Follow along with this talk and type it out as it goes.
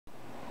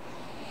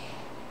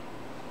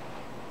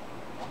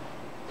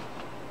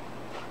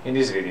In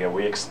this video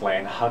we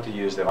explain how to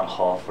use the Van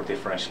Hoff or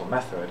differential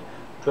method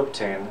to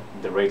obtain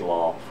the rate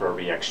law for a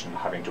reaction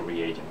having two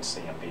reagents A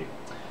and B.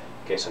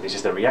 Okay, so this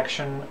is the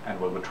reaction, and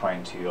what we're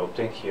trying to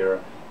obtain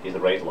here is the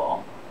rate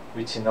law,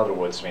 which in other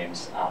words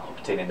means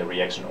obtaining the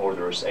reaction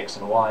orders X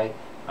and Y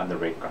and the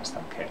rate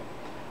constant K.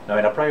 Now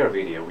in a prior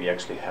video we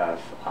actually have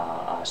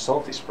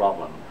solved this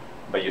problem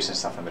by using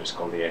something that is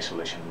called the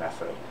isolation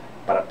method.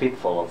 But a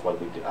pitfall of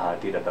what we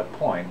did at that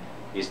point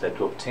is that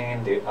to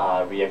obtain the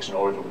reaction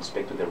order with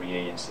respect to the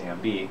reagents A and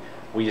B,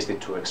 we just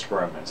did two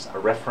experiments, a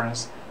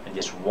reference and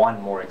just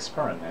one more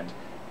experiment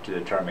to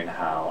determine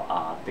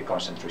how the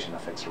concentration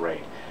affects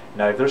rate.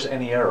 Now if there's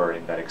any error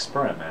in that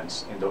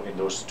experiment, in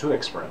those two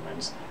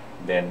experiments,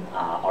 then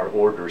our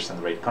orders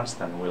and rate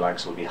constant will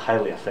actually be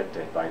highly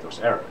affected by those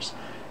errors.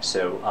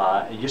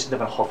 So using the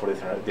Van Hoff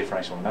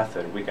differential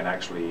method, we can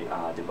actually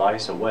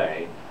devise a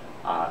way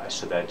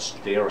so that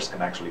the errors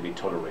can actually be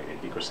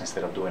tolerated, because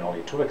instead of doing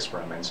only two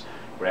experiments,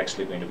 we're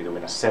actually going to be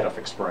doing a set of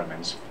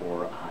experiments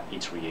for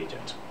each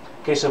reagent.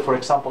 Okay, so for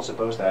example,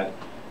 suppose that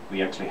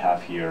we actually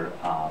have here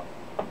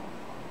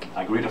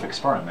a grid of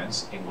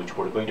experiments in which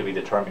we're going to be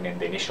determining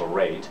the initial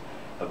rate.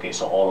 Okay,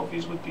 so all of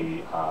these would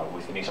be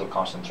with initial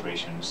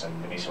concentrations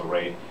and initial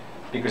rate,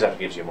 because that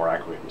gives you more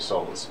accurate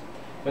results.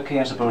 Okay,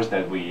 and suppose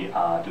that we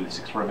do this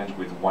experiment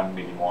with 1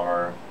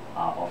 millimolar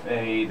of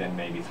A, then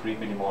maybe 3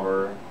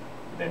 millimolar,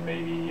 then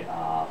maybe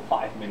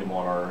 5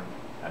 millimolar,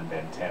 and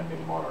then 10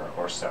 millimolar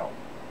or so.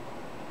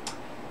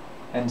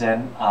 And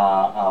then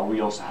we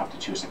also have to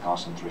choose a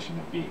concentration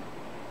of B.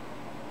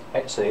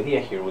 Right, so the idea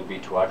here would be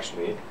to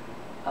actually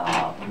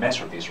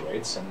measure these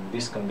rates, and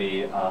this can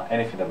be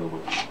anything that we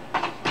wish.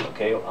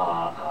 Okay,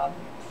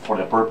 for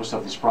the purpose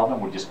of this problem,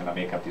 we're just going to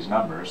make up these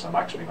numbers. I'm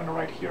actually going to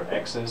write here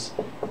x's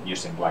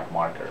using black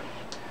marker.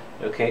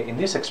 Okay, in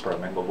this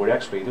experiment, what we're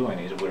actually doing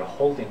is we're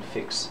holding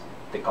fixed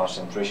the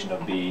concentration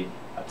of B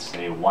at,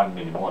 say, 1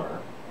 millimolar,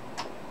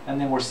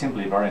 and then we're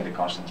simply varying the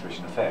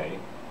concentration of A.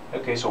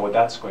 Okay, so what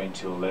that's going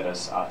to let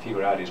us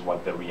figure out is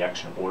what the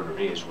reaction order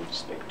is with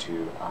respect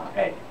to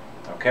A.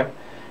 Okay,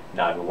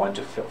 now if we want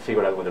to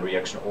figure out what the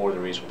reaction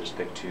order is with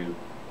respect to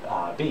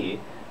B,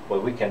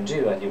 what we can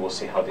do, and you will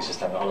see how this is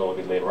done a little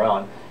bit later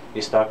on,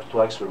 is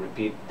to actually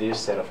repeat this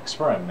set of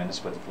experiments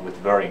but with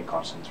varying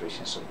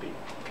concentrations of B.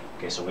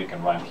 Okay, so we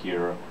can run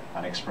here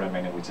an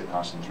experiment in which the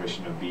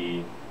concentration of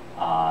B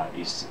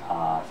is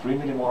 3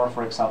 millimolar,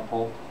 for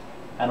example,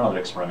 and another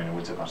experiment in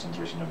which the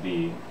concentration of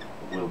B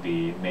will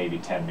be maybe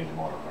 10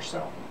 millimolar or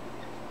so.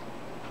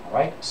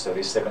 Alright, so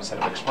this second set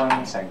of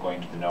experiments, I'm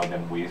going to denote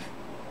them with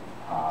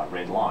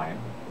red line,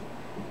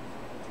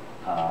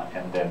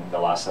 and then the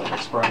last set of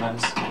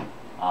experiments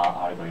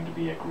are going to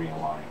be a green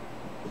line.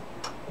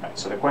 Right,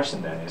 so the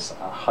question then is,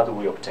 how do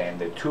we obtain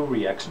the two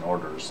reaction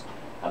orders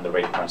and the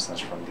rate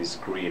constants from this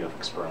grid of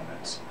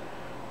experiments?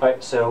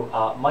 Right, so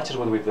much as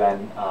what we've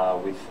done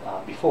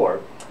before,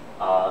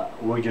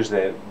 we use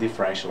the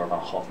differential or Van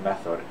Hoff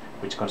method,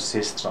 which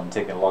consists on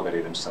taking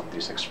logarithms of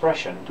this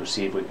expression to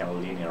see if we can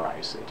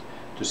linearize it,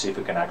 to see if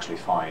we can actually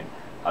find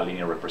a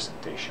linear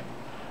representation.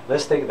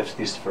 Let's take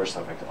this first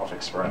of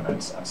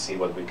experiments and see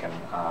what we can,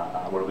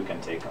 where we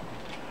can take them.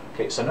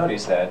 Okay, so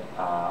notice that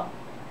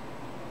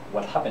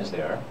what happens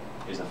there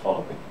is the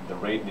following.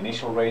 The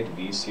initial rate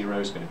V0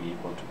 is going to be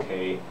equal to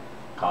K,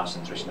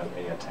 concentration of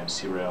A at time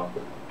 0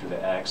 to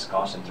the X,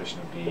 concentration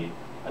of B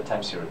at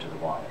time 0 to the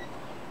Y.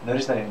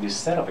 Notice that in this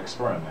set of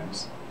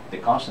experiments, the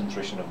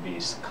concentration of B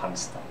is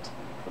constant.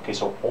 Okay,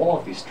 so all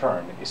of this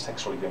term is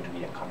actually going to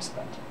be a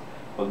constant.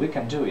 What we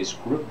can do is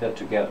group that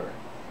together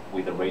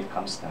with the rate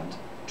constant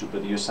to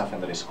produce something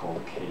that is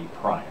called K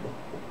prime.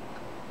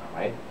 All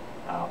right,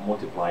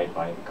 multiplied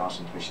by the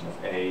concentration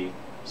of A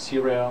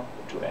 0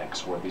 to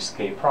X, where this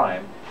K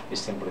prime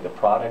is simply the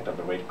product of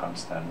the rate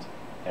constant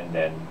and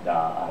then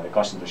the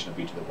concentration of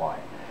B to the Y.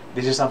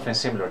 This is something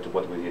similar to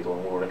what we did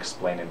when we were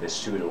explaining the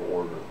pseudo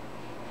order.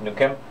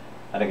 Okay,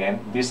 and again,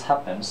 this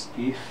happens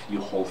if you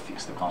hold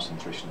fixed the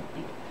concentration of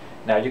B.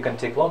 Now you can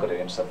take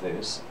logarithms of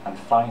this and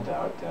find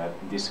out that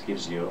this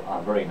gives you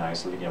a very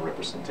nice linear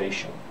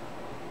representation.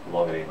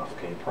 Logarithm of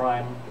K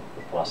prime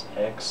plus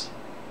X,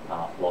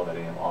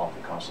 logarithm of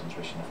the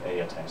concentration of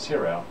A at time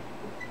 0,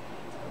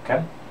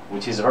 okay,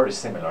 which is very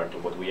similar to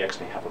what we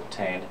actually have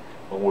obtained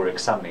when we were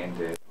examining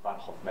the Van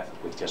Hoff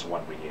method with just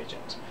one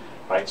reagent.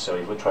 Right, so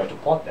if we try to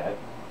plot that,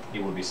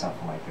 it would be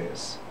something like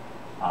this.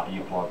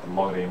 You plot the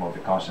logarithm of the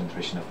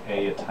concentration of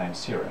A at time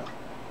 0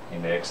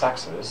 in the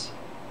x-axis,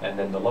 and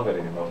then the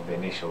logarithm of the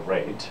initial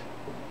rate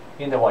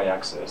in the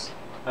y-axis,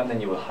 and then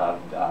you will have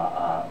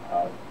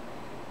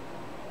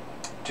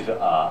to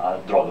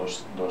draw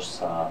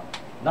those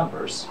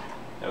numbers,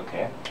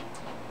 okay,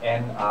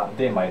 and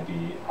they might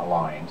be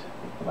aligned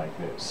like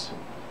this.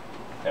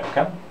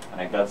 Okay,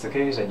 and if that's the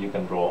case, then you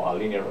can draw a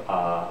linear,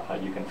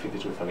 you can fit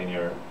it with a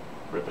linear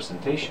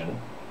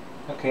representation.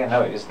 Okay, and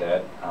notice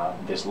that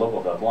the slope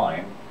of that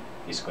line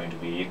is going to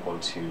be equal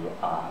to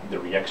the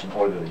reaction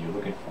order that you're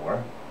looking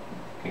for.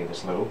 Okay, the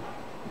slope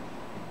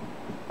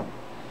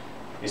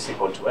is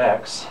equal to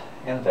x,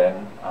 and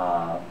then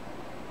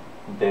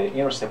the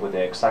intercept with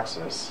the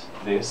x-axis,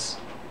 this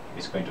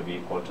is going to be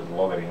equal to the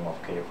logarithm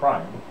of k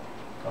prime.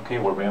 Okay,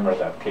 well remember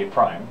that k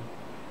prime,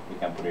 we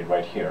can put it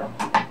right here,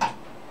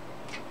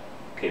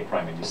 k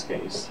prime in this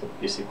case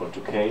is equal to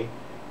k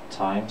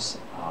times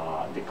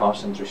the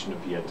concentration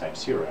of B at time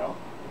 0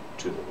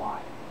 to the y.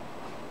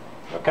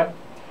 Okay?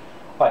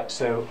 Right,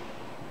 so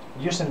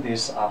using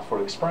this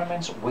for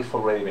experiments, we've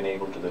already been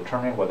able to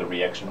determine what the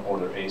reaction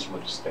order is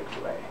with respect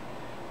to A.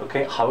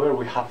 Okay, however,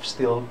 we have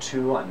still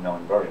two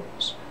unknown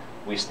variables.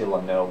 We still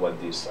don't know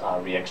what this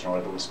reaction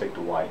order with respect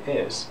to Y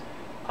is,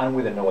 and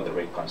we don't know what the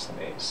rate constant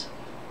is.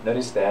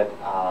 Notice that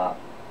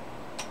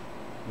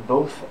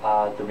both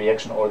the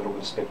reaction order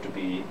with respect to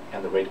B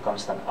and the rate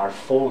constant are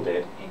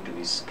folded into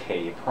this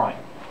K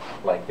prime,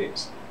 like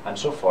this. And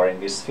so far in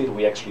this fit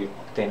we actually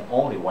obtain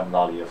only one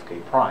value of K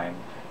prime.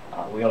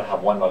 We only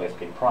have one value of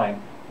K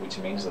prime, which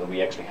means that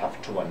we actually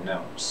have two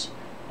unknowns,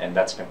 and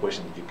that's an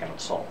equation that you cannot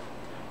solve.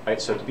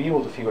 Right? So to be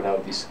able to figure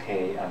out this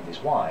K and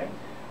this Y,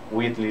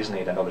 we at least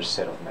need another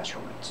set of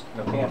measurements.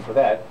 Okay, and for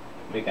that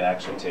we can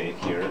actually take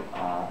here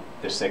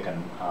the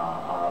second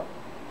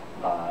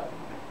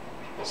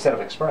set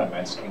of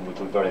experiments in which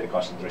we vary the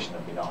concentration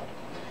of B naught.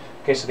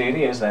 Okay, so the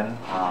idea is then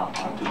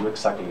to do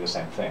exactly the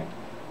same thing.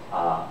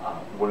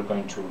 We're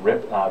going to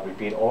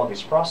repeat all of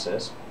this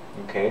process,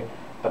 okay,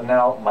 but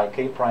now my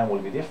K prime will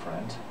be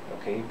different,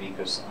 okay,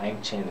 because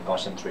I'm changing the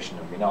concentration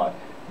of B naught.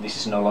 This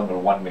is no longer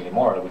 1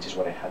 millimolar, which is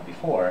what I had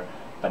before,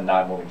 but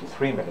now I'm moving to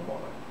 3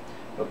 millimolar.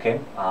 Okay,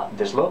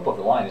 the slope of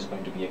the line is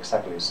going to be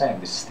exactly the same.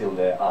 This is still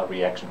the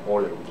reaction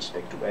order with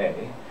respect to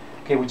A.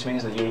 Okay, which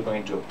means that you're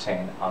going to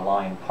obtain a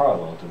line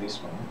parallel to this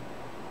one,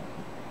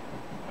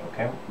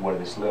 okay, where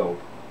the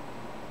slope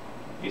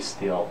is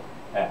still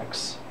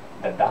x,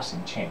 that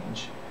doesn't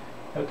change,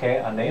 okay,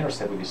 and the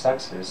intercept with this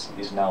axis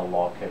is now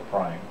log k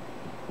prime.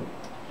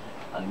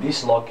 And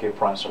these log k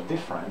primes are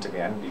different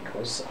again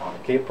because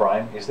k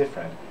prime is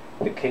different.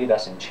 The k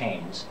doesn't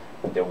change,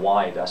 the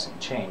y doesn't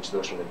change.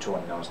 Those are the two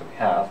unknowns that we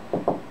have,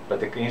 but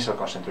the initial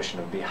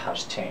concentration of B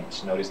has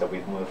changed. Notice that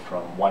we've moved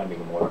from 1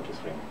 millimolar to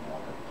 3 millimolar.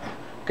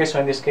 Okay,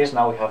 so in this case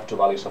now we have two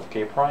values of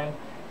k prime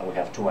and we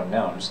have two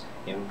unknowns.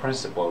 In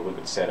principle, we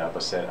could set up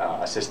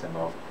a system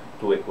of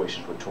two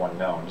equations with two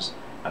unknowns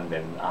and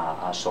then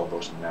solve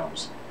those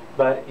unknowns.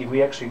 But if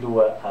we actually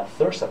do a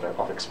third set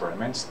of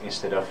experiments,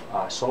 instead of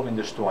solving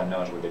those two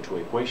unknowns with the two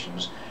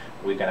equations,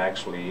 we can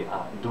actually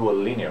do a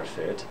linear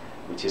fit,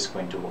 which is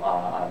going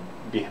to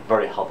be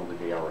very helpful with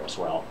the error as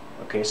well.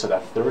 Okay, so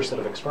that third set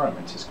of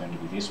experiments is going to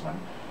be this one,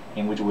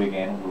 in which we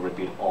again will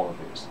repeat all of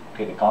this.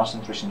 Okay, the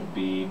concentration of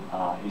B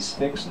is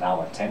fixed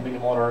now at 10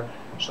 millimolar,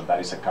 so that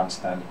is a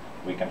constant.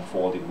 We can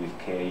fold it with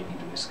K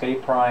into this K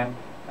prime,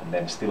 and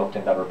then still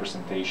obtain that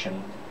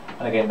representation.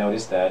 And again,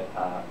 notice that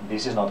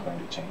this is not going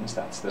to change.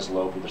 That's the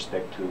slope with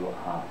respect to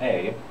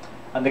A,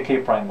 and the K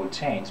prime will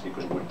change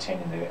because we're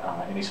changing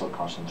the initial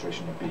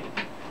concentration of B.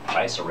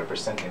 Right, so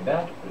representing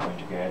that, we're going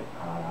to get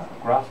a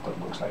graph that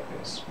looks like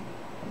this.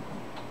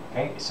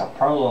 Okay, it's a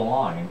parallel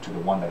line to the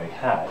one that I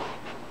had.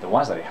 The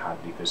ones that I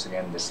had, because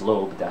again the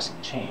slope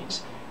doesn't change,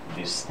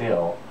 it is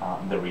still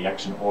the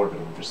reaction order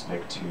with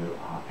respect to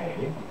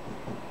A.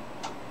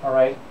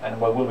 Alright,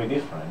 and what will be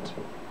different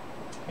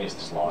is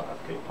this log of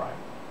K prime.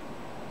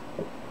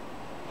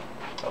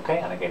 Okay,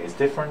 and again it's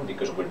different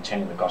because we're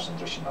changing the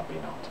concentration of B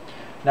naught.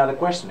 Now the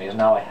question is,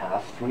 now I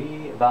have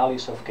three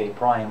values of K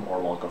prime or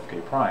log of K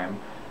prime.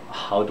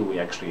 How do we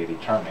actually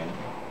determine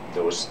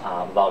those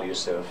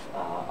values of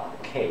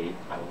K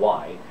and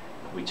Y,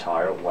 which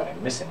are what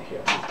I'm missing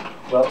here?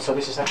 Well, so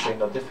this is actually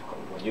not difficult.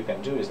 What you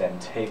can do is then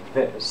take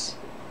this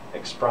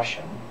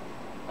expression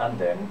and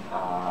then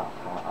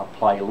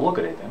apply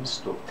logarithms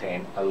to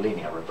obtain a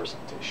linear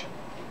representation.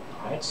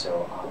 Right?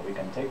 So we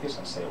can take this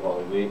and say, well,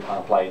 if we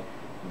apply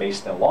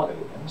based on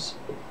logarithms,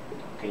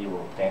 okay, you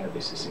will obtain that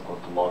this is equal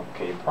to log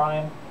K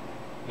prime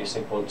is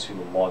equal to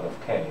log of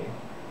K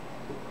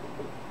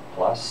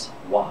plus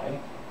Y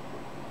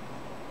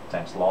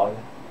times log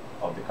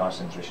of the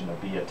concentration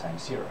of B at time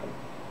 0.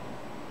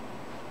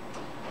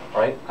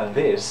 Right, and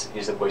this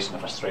is the equation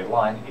of a straight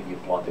line. If you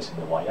plot this in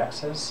the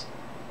y-axis,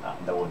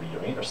 that will be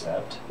your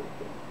intercept,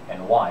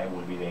 and y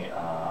will be the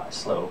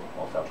slope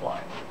of that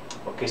line.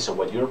 Okay, so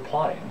what you're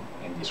plotting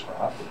in this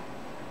graph,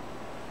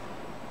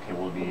 okay,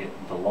 will be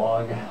the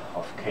log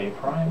of K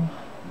prime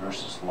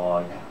versus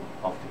log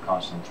of the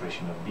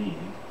concentration of B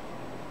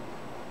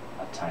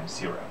at time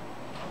 0.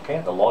 Okay,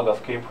 the log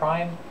of K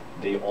prime,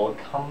 they all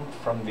come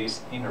from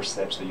these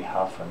intercepts that you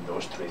have from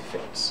those three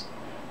fits.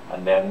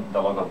 And then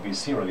the log of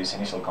B0, these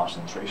initial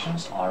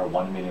concentrations are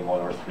 1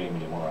 millimolar, 3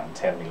 millimolar, and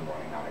 10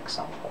 millimolar in our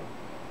example.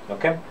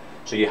 Okay,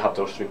 so you have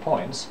those 3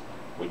 points,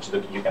 which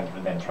you can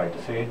then try to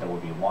fit. That will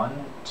be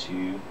 1,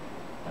 2,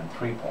 and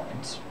 3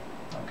 points.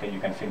 Okay, you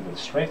can fit with a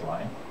straight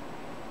line,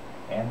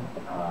 and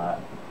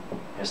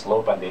the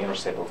slope and the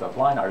intercept of that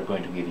line are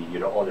going to give you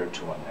your other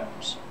 2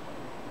 unknowns.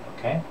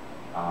 Okay,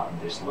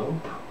 the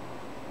slope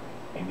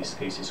in this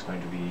case is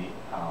going to be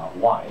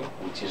y,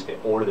 which is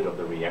the order of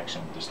the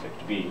reaction with respect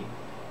to B,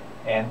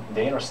 and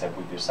the intercept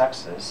with this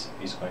axis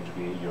is going to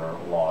be your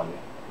log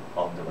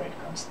of the rate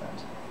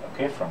constant,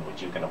 okay, from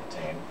which you can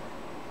obtain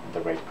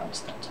the rate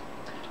constant.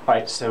 All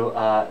right, so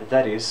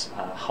that is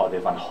how the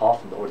Van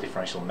Hoff or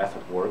differential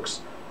method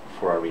works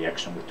for a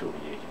reaction with two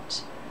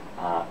reagents.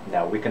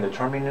 Now we can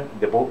determine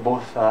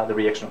both the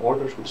reaction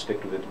orders with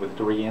respect to with the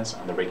two reagents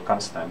and the rate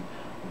constant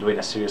doing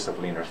a series of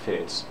linear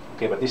fits.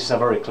 Okay, but this is a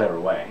very clever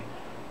way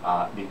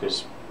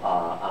because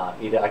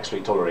it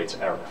actually tolerates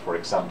error. For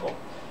example,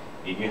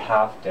 if you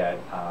have that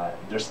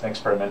there's an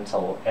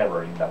experimental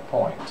error in that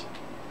point,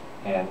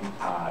 and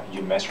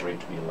you measure it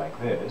to be like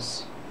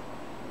this,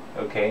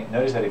 okay,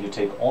 notice that if you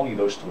take only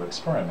those two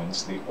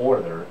experiments, the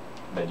order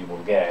that you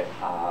will get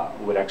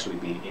would actually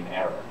be in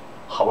error.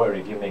 However,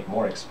 if you make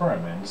more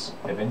experiments,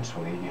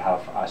 eventually you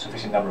have a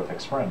sufficient number of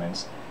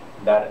experiments,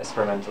 that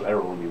experimental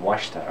error will be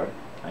washed out,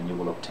 and you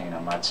will obtain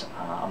a much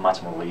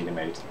more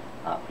legitimate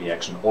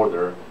reaction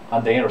order,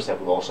 and the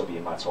intercept will also be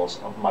much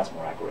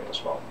more accurate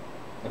as well.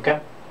 Okay,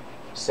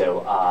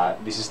 so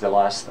this is the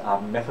last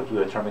method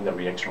to determine the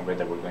reaction rate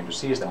that we're going to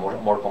see. Is the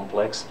more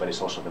complex, but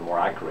it's also the more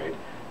accurate,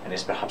 and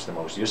it's perhaps the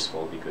most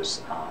useful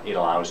because it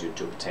allows you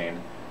to obtain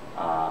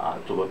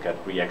to look at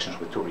reactions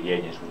with two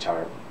reagents, which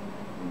are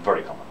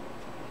very common.